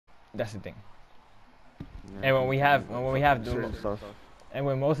That's the thing. Yeah, And when we have certain stuff. and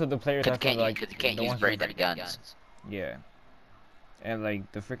when most of the players Cause I feel like you can't the use ones brain that, dead guns. yeah, and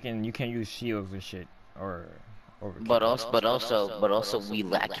like the freaking you can't use shields or shit or But also we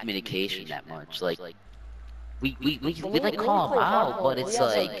lack communication that much. Like we like call them out, but it's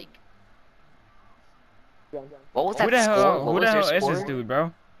like, what was that score? What who the was their hell is this score? dude,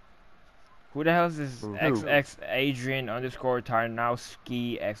 bro? Who the hell is this Who? XX Adrian underscore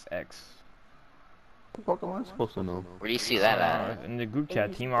Tarnowski XX? What the fuck am I supposed to know? Where do you see that at? In the group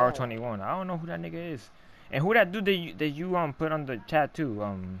chat, Team R21. I don't know who that nigga is. And who that dude that you put on the chat too?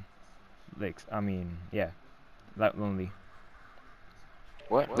 Like yeah, like lonely.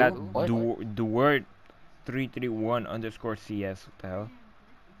 What? That What? the word 331 underscore CS. What the hell?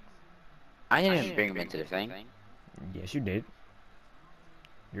 I didn't bring him into the thing. Yes, you did.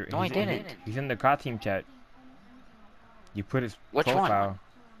 No, I didn't. He's in the COD team chat. You put his Which profile. one?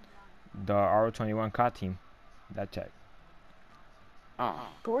 The R21 COD team. That chat. Oh.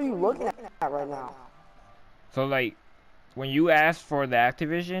 Who are you looking at right now? So like, when you asked for the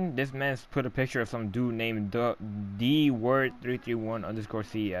Activision, this man's put a picture of some dude named the word 331 underscore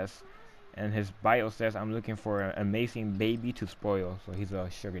CES, and his bio says, "I'm looking for an amazing baby to spoil." So he's a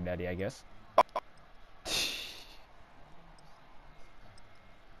sugar daddy, I guess.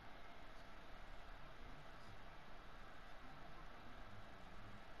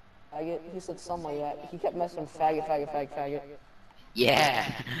 He said something like that. He kept messing faggot. Yeah,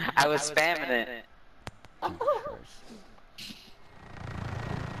 I was spamming it.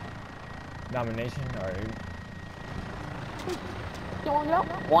 Nomination or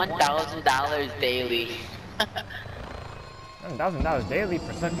 $1,000 daily. $1,000 daily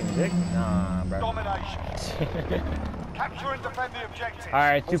for sucking dick? Nah, bro. Domination. Capture and defend the objective. All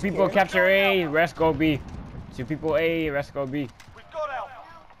right, 2 people capture A, rest go B. 2 people A, rest go B. We've got Alpha.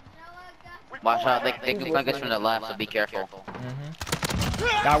 Watch out, they can flank us from the left, so be careful.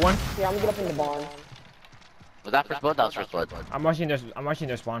 Got one. Yeah, I'm gonna get up in the barn. Was that first blood? That was first blood. I'm watching their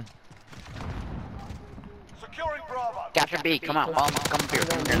spawn. Securing Bravo. Capture B, come on, come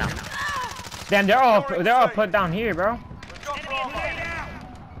here now. Damn, they're all put down here, bro. We've got Bravo.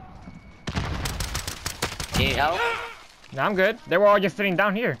 Need help? Nah, I'm good. They were all just sitting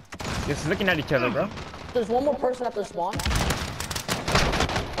down here, just looking at each other, bro. There's one more person at their spawn.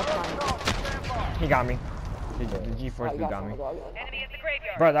 He got me. The G-Force dude got me.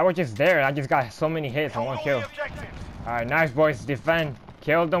 Bro, that was just there. I just got so many hits and 1 kill. Alright, nice boys. Defend.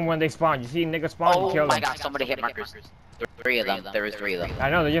 Kill them when they spawn. You see niggas spawn, you kill Oh my them. god, somebody hit markers. There were 3 of them. There was 3 of them. I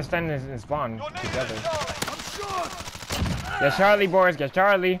know, they're just standing in spawn together. Get Charlie, boys. Get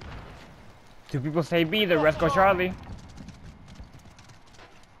Charlie. 2 people say B, the rest go Charlie.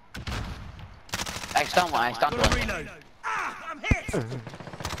 I stunned one.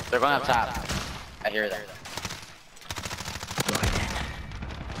 They're going up top. I hear them.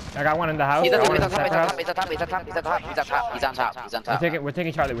 I got one in the house. He's Got on one in the top, second house. he's on top. We're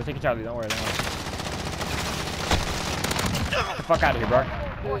taking Charlie. We're taking Charlie. Don't worry. Get the fuck out of here, bro. I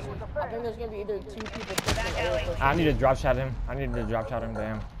think there's gonna be either 2 people pushing A or pushing. I need to drop shot him. Damn.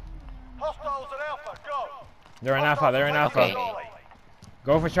 Hostiles at Alpha. Go. They're in Alpha. Okay.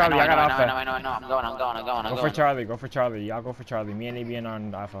 Go for Charlie. I got Alpha. I know. I'm going. Go for Charlie. Y'all go for Charlie. Me and A being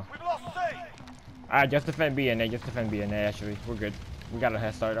on Alpha. We've lost C. Alright, just defend B and A. Actually, we're good. We got a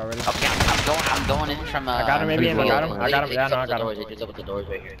head start already. Okay, I'm going in from I got him, maybe in. I got him. Yeah, no, I got him. Just open the doors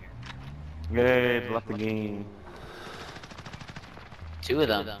right here. Good, left the game. 2 of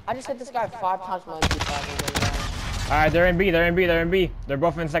them. I just hit this guy 5 times my MP5. Alright, they're in B. They're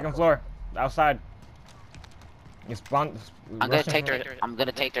both in the 2nd floor. Outside. You spawn. I'm gonna take their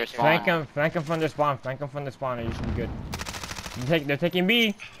spawn. Flank them from their spawn. And you should be good. They're taking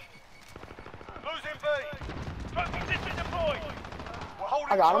B. Losing B. Smoke position deployed. We're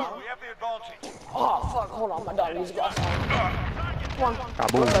holding I got him. B. We have the advantage. Oh fuck, hold on, my dog needs to go outside. Come on.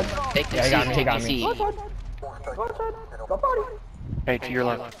 Kaboom. Take the Yeah, he got me. C. Go outside. Go party. Hey, to your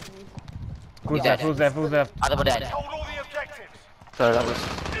left. Who's left? Other one dead. Hold all the objectives. Sorry, that was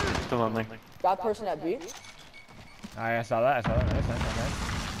still on me. That person at B. Alright, I saw that.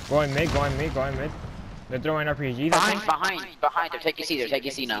 Nice. Going mid. They're throwing RPGs. Behind. They're taking C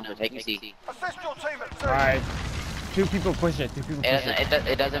now. Assist your team at C. Alright. 2 people push it.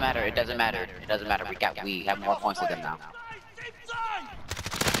 It doesn't matter. We have more points than them now.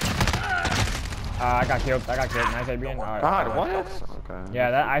 I got killed. Nice Adrian. Alright. God, what? Okay. Yeah,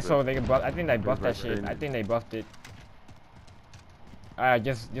 that I saw. I think they buffed that shit. I think they buffed it. Alright,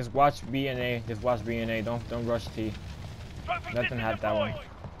 just watch B and A. Don't rush T. Nothing had that one.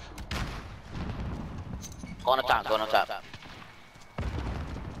 Going up top.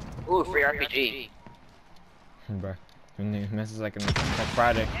 Ooh, free RPG. Bro, this is like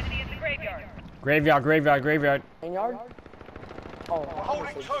Friday. Enemy at the graveyard. Graveyard, graveyard, graveyard. Main yard? Oh, We're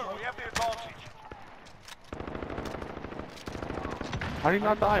holding 2. We have the advantage. How do you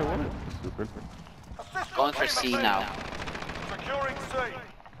not die? What? Stupid. Assist Going your for C team, now. Securing C.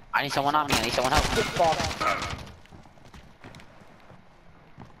 I need someone on me. I need someone help. fuck.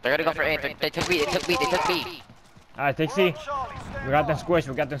 They're gonna go for A. They took B. They took B. They took B. Alright, take We're C. on Charlie. Stand We got them by. squished,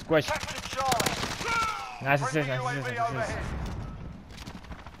 we got them squished. Capture Charlie. Nice assist, Friendly nice assist, UAV nice assist. overhead.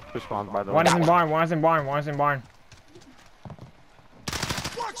 Who spawns by the One way? is in barn, one is in barn, one is in barn.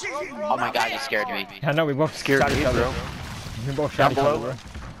 Oh my god, you scared me. I know, we both Scared shot me, each other. bro. We both shot each Down other, below.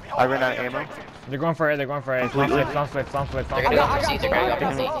 bro. I ran out of ammo. They're going for it, they're going for it. Slump Completely. split, slump split, slump split, They're slump gonna split. go for C. They're gonna go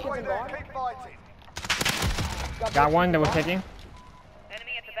for C. Halfway there. Keep fighting. Got one that was taking.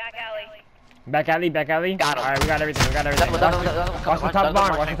 Enemy at the back alley. Back alley, back alley. Got him. Alright, we got everything, we got everything. Watch the top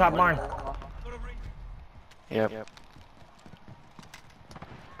barn, watch the top barn. Yep.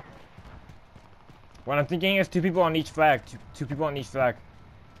 What I'm thinking is 2 people on each flag. Two people on each flag.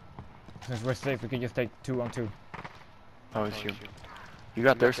 Since we're safe, we can just take 2 on 2. Oh, it's you. You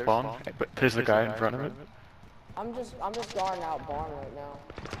got their spawn, but there's the guy in front of it. I'm just guarding out barn right now.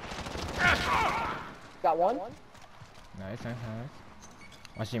 Got one? Nice, nice, nice.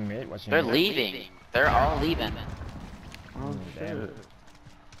 Watching mid, watching They're mid. leaving. They're all leaving. Oh, damn. shit.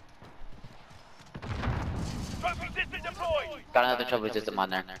 Trophy system deployed. Got another trophy system on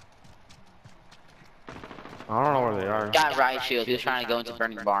there. I don't know where they are. Got riot shield. He was trying to go into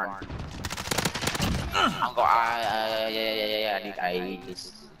burning barn. I'm going. Yeah. I need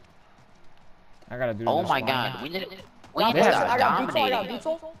this. I gotta do Oh this my one. god, we need to Yeah. start I got Beetle, dominating.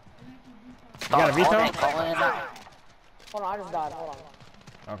 Beetle. You got a veto? Calling it out. Hold on, I just died, hold on.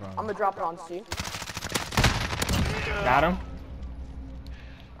 Okay. I'm gonna drop it on C. Got him.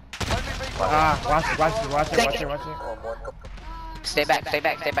 Watch it. Stay back. We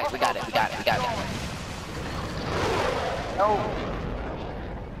got it. We've lost Charlie.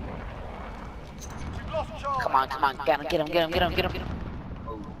 Come on. Get him.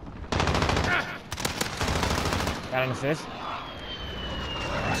 Got an assist.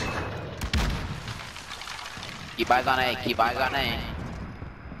 Keep eyes on A.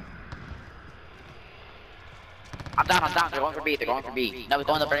 I'm down. They're going for B. No, we're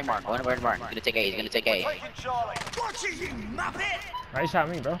going to burning barn. He's gonna take A. Taking Charlie. Right, he shot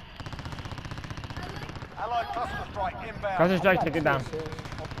me, bro. Allied cluster strike inbound. Cluster strike, take it down.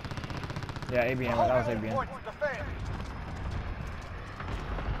 Yeah, ABM, that was ABM. Point to defend.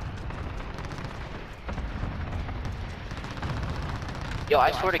 Yo,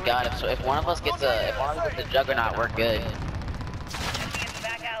 I swear to God, if one of us gets the juggernaut, we're good. Enemy at the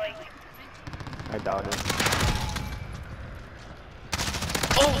back alley. I doubt it.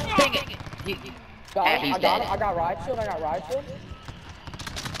 Oh, dang it! Got Yeah, him, he's I got dead. him, I got riot shield.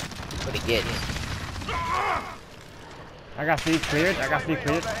 What he gets? I got C cleared.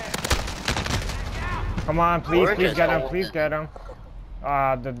 Come on, please Gorgeous. get him.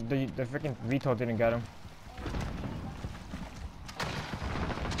 The freaking veto didn't get him.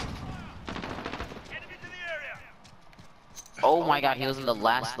 Oh my God, he was in the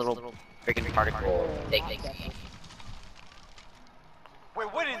last little freaking particle. We're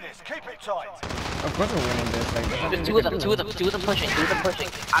winning this. Keep it tight. Of course we're winning this. Like, there's nothing Two they of can them do. pushing.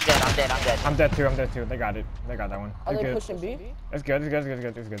 I'm dead. I'm dead too. They got it. They got that one. Are It's they good. pushing B? It's good.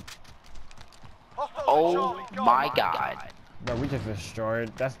 Hostiles Oh at Charlie. Go. my God. Bro, we just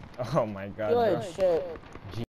destroyed. That's. Oh my god, Good bro. shit.